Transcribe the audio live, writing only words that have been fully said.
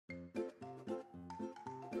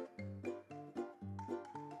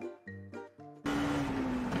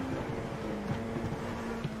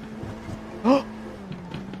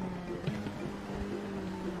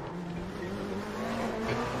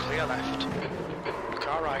clear left.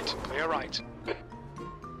 Car right, clear right.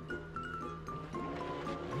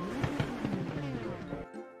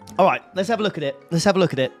 All right, let's have a look at it. Let's have a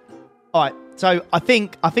look at it. All right, so I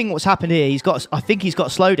think what's happened here, I think he's got a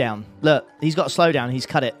slowdown. Look, he's got a slowdown. He's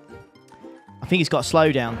cut it. I think he's got a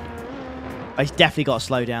slowdown. He's definitely got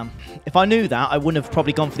a slowdown. If I knew that, I wouldn't have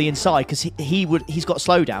probably gone for the inside because he's got a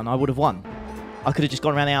slowdown. I would have won. I could have just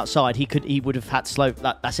gone around the outside. He would have had to slow.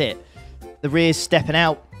 That's it. The rear's stepping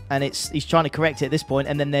out, and he's trying to correct it at this point,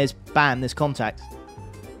 and then there's contact.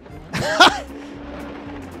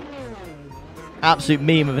 Absolute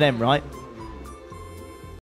meme of an M, right?